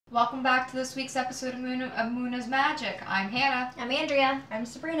Welcome back to this week's episode of Muna's Magic. I'm Hannah. I'm Andrea. I'm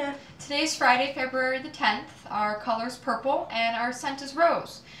Sabrina. Today's Friday, February the 10th. Our color is purple and our scent is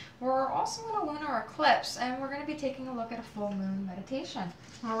rose. We're also in a lunar eclipse and we're going to be taking a look at a full moon meditation.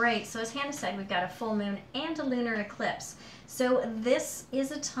 All right, so as Hannah said, we've got a full moon and a lunar eclipse. So this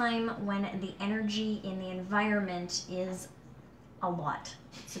is a time when the energy in the environment is a lot.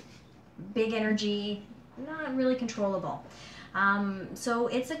 It's a big energy, not really controllable. So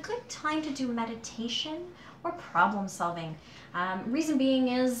it's a good time to do meditation or problem solving. Reason being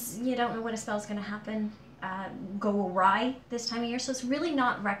is you don't know what a spell is going to happen, go awry this time of year, so it's really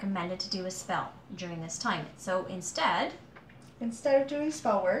not recommended to do a spell during this time. So instead of doing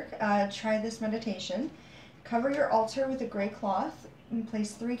spell work, try this meditation. Cover your altar with a gray cloth and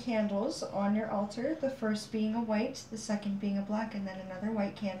place 3 candles on your altar, the first being a white, the second being a black, and then another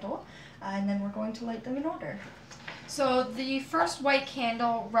white candle. And then we're going to light them in order. So the first white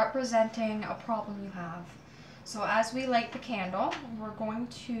candle representing a problem you have. So as we light the candle, we're going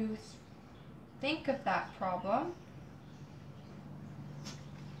to think of that problem.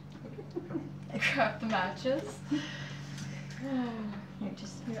 I grab the matches. Here,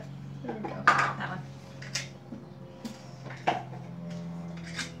 just Yeah, there we go. that one.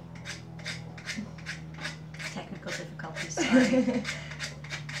 Technical difficulties, sorry.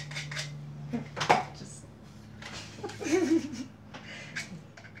 Just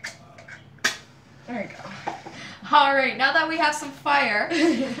there we go. All right, now that we have some fire,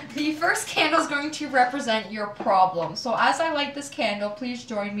 the first candle is going to represent your problem. So as I light this candle, please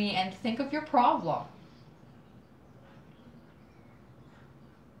join me and think of your problem.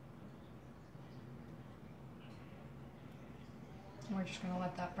 We're just going to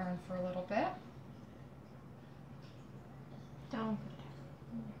let that burn for a little bit. Don't.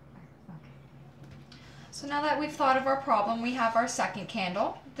 So now that we've thought of our problem, we have our second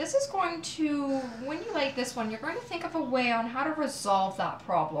candle. This is going to, when you light this one, you're going to think of a way on how to resolve that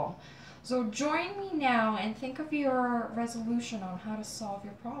problem. So join me now and think of your resolution on how to solve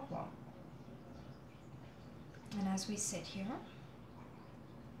your problem. And as we sit here,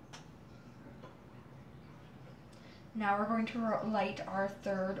 now we're going to light our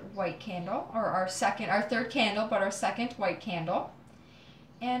third white candle, or our third candle, but our second white candle.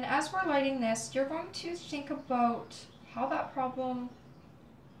 And as we're lighting this, you're going to think about how that problem,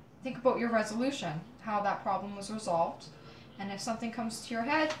 think about your resolution, how that problem was resolved. And if something comes to your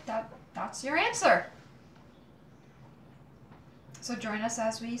head, that's your answer. So join us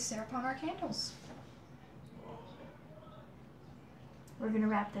as we stare upon our candles. We're going to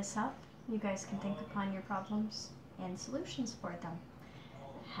wrap this up. You guys can think upon your problems and solutions for them.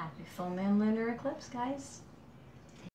 Happy full moon lunar eclipse, guys.